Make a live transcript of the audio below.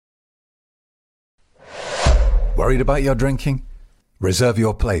Worried about your drinking? Reserve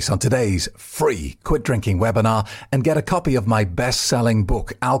your place on today's free Quit Drinking webinar and get a copy of my best-selling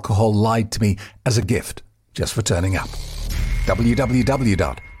book, Alcohol Lied to Me, as a gift just for turning up.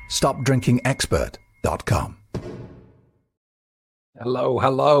 www.stopdrinkingexpert.com.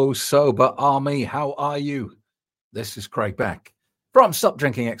 Hello, Sober Army. How are you? This is Craig Beck from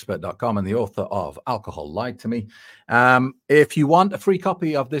StopDrinkingExpert.com and the author of Alcohol Lied to Me. If you want a free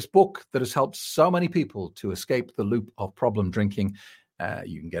copy of this book that has helped so many people to escape the loop of problem drinking,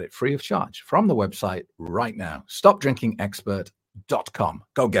 you can get it free of charge from the website right now, StopDrinkingExpert.com.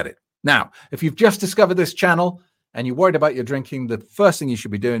 Go get it. Now, if you've just discovered this channel and you're worried about your drinking, the first thing you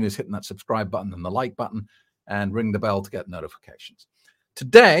should be doing is hitting that subscribe button and the like button and ring the bell to get notifications.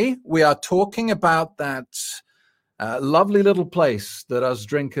 Today, we are talking about that lovely little place that us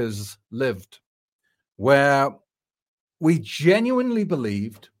drinkers lived, where we genuinely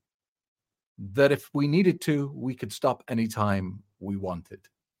believed that if we needed to, we could stop anytime we wanted.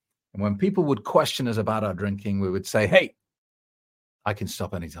 And when people would question us about our drinking, we would say, hey, I can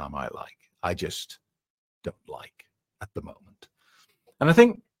stop anytime I like. I just don't like at the moment. And I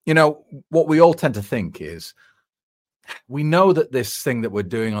think, what we all tend to think is, we know that this thing that we're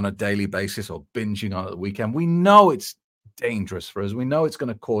doing on a daily basis or binging on at the weekend, we know it's dangerous for us. We know it's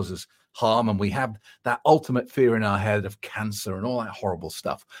going to cause us harm. And we have that ultimate fear in our head of cancer and all that horrible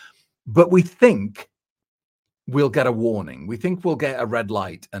stuff. But we think we'll get a warning. We think we'll get a red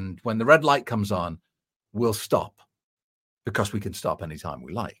light. And when the red light comes on, we'll stop because we can stop anytime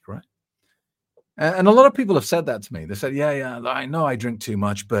we like, right? And a lot of people have said that to me. They said, yeah, I know I drink too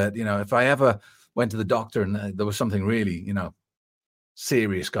much, but, if I ever went to the doctor and there was something really,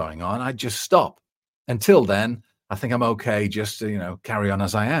 serious going on, I'd just stop. Until then, I think I'm okay just to, carry on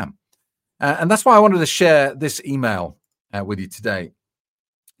as I am. And that's why I wanted to share this email with you today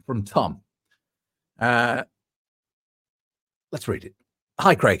from Tom. Let's read it.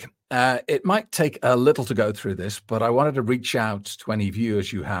 Hi, Craig. It might take a little to go through this, but I wanted to reach out to any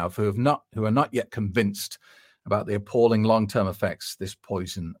viewers you have who are not yet convinced about the appalling long-term effects this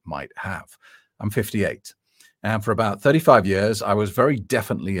poison might have. I'm 58, and for about 35 years, I was very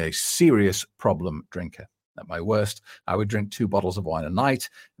definitely a serious problem drinker. At my worst, I would drink 2 bottles of wine a night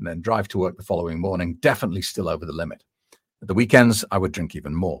and then drive to work the following morning, definitely still over the limit. At the weekends, I would drink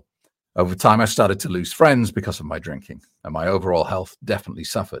even more. Over time, I started to lose friends because of my drinking, and my overall health definitely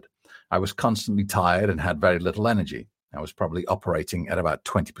suffered. I was constantly tired and had very little energy. I was probably operating at about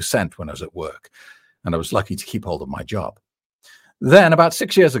 20% when I was at work, and I was lucky to keep hold of my job. Then, about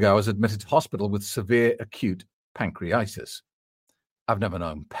 6 years ago, I was admitted to hospital with severe acute pancreatitis. I've never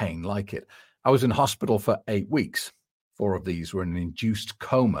known pain like it. I was in hospital for 8 weeks. 4 of these were in an induced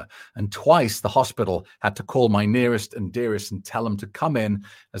coma, and twice the hospital had to call my nearest and dearest and tell them to come in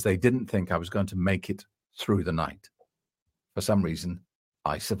as they didn't think I was going to make it through the night. For some reason,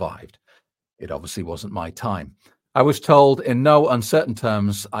 I survived. It obviously wasn't my time. I was told in no uncertain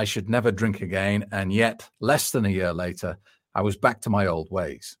terms I should never drink again, and yet, less than a year later, I was back to my old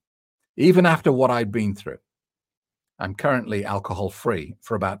ways, even after what I'd been through. I'm currently alcohol-free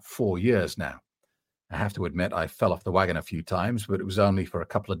for about 4 years now. I have to admit I fell off the wagon a few times, but it was only for a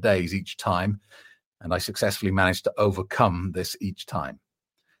couple of days each time, and I successfully managed to overcome this each time.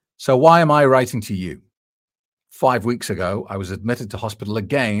 So why am I writing to you? 5 weeks ago, I was admitted to hospital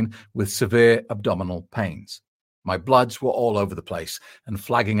again with severe abdominal pains. My bloods were all over the place and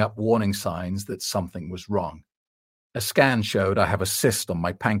flagging up warning signs that something was wrong. A scan showed I have a cyst on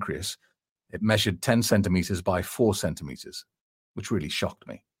my pancreas. It measured 10 centimeters by 4 centimeters, which really shocked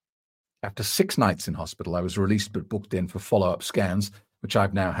me. After 6 nights in hospital, I was released but booked in for follow-up scans, which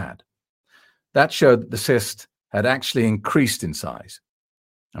I've now had. That showed that the cyst had actually increased in size.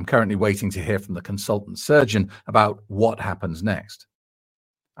 I'm currently waiting to hear from the consultant surgeon about what happens next.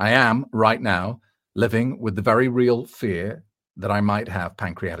 I am, right now, living with the very real fear that I might have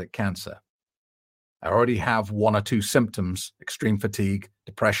pancreatic cancer. I already have 1 or 2 symptoms: extreme fatigue,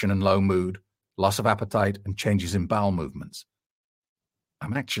 depression and low mood, loss of appetite, and changes in bowel movements.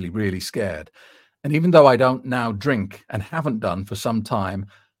 I'm actually really scared. And even though I don't now drink and haven't done for some time,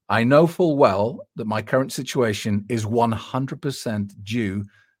 I know full well that my current situation is 100% due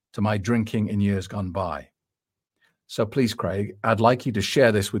to my drinking in years gone by. So please, Craig, I'd like you to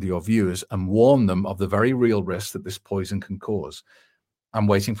share this with your viewers and warn them of the very real risk that this poison can cause. I'm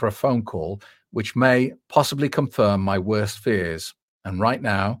waiting for a phone call which may possibly confirm my worst fears. And right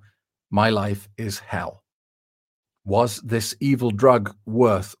now, my life is hell. Was this evil drug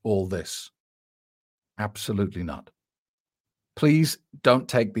worth all this? Absolutely not. Please don't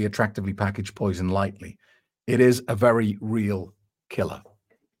take the attractively packaged poison lightly. It is a very real killer.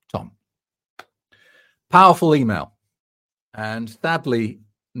 Tom. Powerful email, and sadly,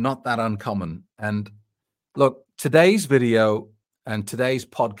 not that uncommon. And look, today's video and today's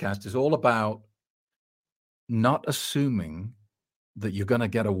podcast is all about not assuming that you're going to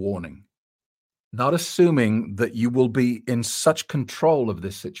get a warning, not assuming that you will be in such control of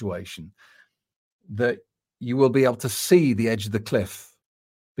this situation that you will be able to see the edge of the cliff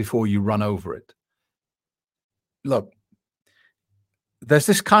before you run over it. Look, there's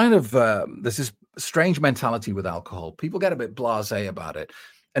this kind of there's this strange mentality with alcohol. People get a bit blasé about it,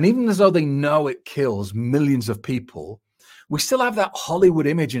 and even as though they know it kills millions of people, we still have that Hollywood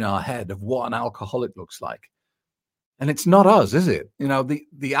image in our head of what an alcoholic looks like. And it's not us, is it? You know,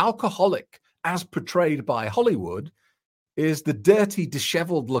 the alcoholic, as portrayed by Hollywood, is the dirty,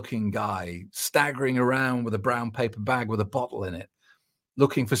 disheveled-looking guy staggering around with a brown paper bag with a bottle in it,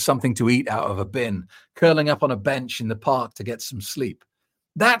 looking for something to eat out of a bin, curling up on a bench in the park to get some sleep.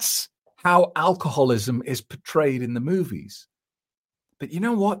 That's how alcoholism is portrayed in the movies. But you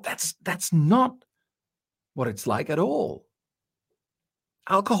know what? That's not what it's like at all.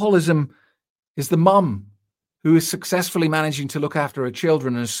 Alcoholism is the mum who is successfully managing to look after her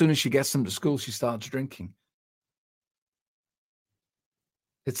children, and as soon as she gets them to school, she starts drinking.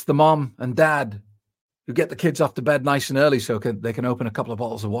 It's the mom and dad who get the kids off to bed nice and early so they can open a couple of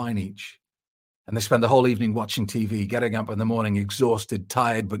bottles of wine each. And they spend the whole evening watching TV, getting up in the morning exhausted,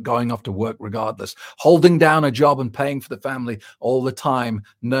 tired, but going off to work regardless, holding down a job and paying for the family all the time,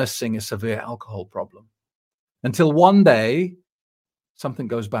 nursing a severe alcohol problem. Until one day, something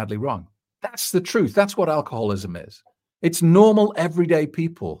goes badly wrong. That's the truth. That's what alcoholism is. It's normal, everyday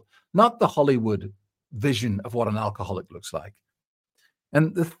people, not the Hollywood vision of what an alcoholic looks like.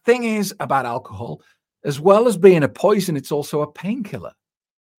 And the thing is about alcohol, as well as being a poison, it's also a painkiller.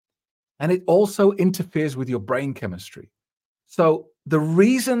 And it also interferes with your brain chemistry. So the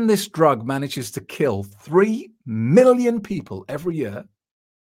reason this drug manages to kill 3 million people every year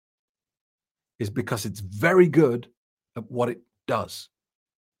is because it's very good at what it does.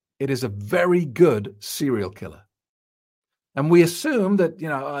 It is a very good serial killer. And we assume that,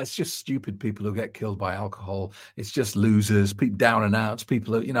 it's just stupid people who get killed by alcohol. It's just losers, people down and outs,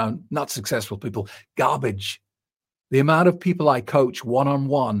 people who, not successful people. Garbage. The amount of people I coach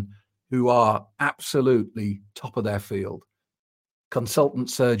one-on-one who are absolutely top of their field, consultant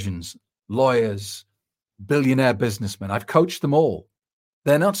surgeons, lawyers, billionaire businessmen. I've coached them all.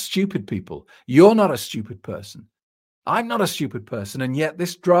 They're not stupid people. You're not a stupid person. I'm not a stupid person. And yet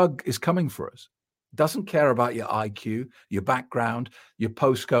this drug is coming for us. It doesn't care about your IQ, your background, your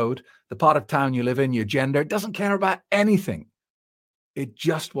postcode, the part of town you live in, your gender. It doesn't care about anything. It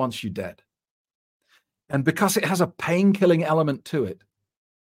just wants you dead. And because it has a pain-killing element to it,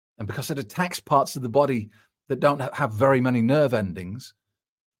 and because it attacks parts of the body that don't have very many nerve endings,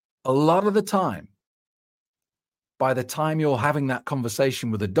 a lot of the time, by the time you're having that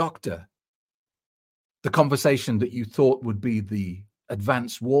conversation with a doctor, the conversation that you thought would be the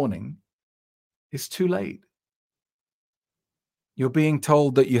advance warning is too late. You're being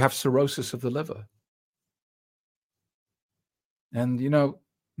told that you have cirrhosis of the liver. And,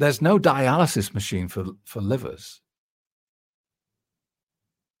 there's no dialysis machine for livers.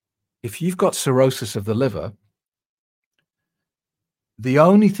 If you've got cirrhosis of the liver, the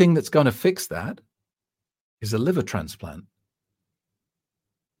only thing that's going to fix that is a liver transplant.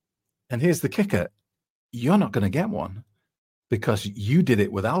 And here's the kicker. You're not going to get one because you did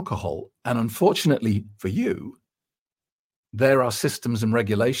it with alcohol. And unfortunately for you, there are systems and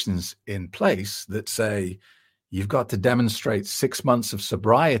regulations in place that say you've got to demonstrate 6 months of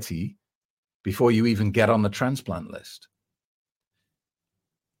sobriety before you even get on the transplant list.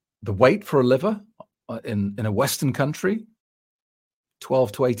 The wait for a liver in a Western country,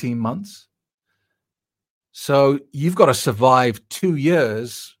 12 to 18 months. So you've got to survive 2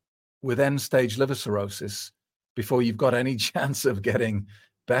 years with end-stage liver cirrhosis before you've got any chance of getting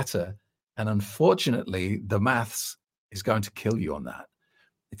better. And unfortunately, the maths is going to kill you on that.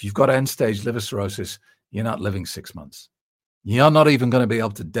 If you've got end-stage liver cirrhosis, you're not living 6 months. You're not even going to be able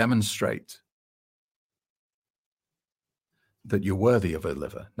to demonstrate that you're worthy of a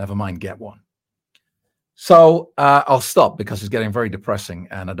liver, never mind get one. So I'll stop because it's getting very depressing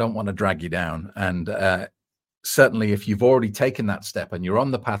and I don't want to drag you down. And certainly if you've already taken that step and you're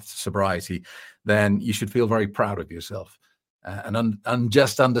on the path to sobriety, then you should feel very proud of yourself and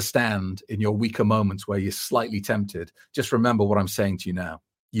just understand in your weaker moments where you're slightly tempted, just remember what I'm saying to you now.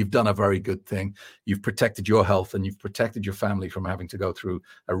 You've done a very good thing. You've protected your health and you've protected your family from having to go through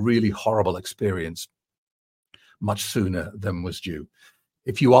a really horrible experience much sooner than was due.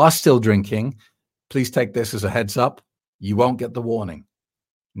 If you are still drinking, please take this as a heads up. You won't get the warning.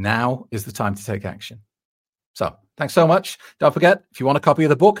 Now is the time to take action. So thanks so much. Don't forget, if you want a copy of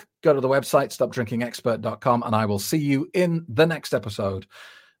the book, go to the website, stopdrinkingexpert.com, and I will see you in the next episode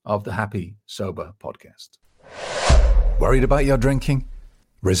of the Happy Sober Podcast. Worried about your drinking?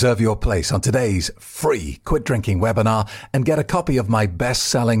 Reserve your place on today's free Quit Drinking webinar and get a copy of my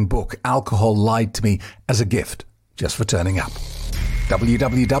best-selling book, Alcohol Lied to Me, as a gift just for turning up.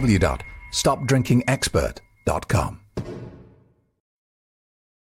 www.stopdrinkingexpert.com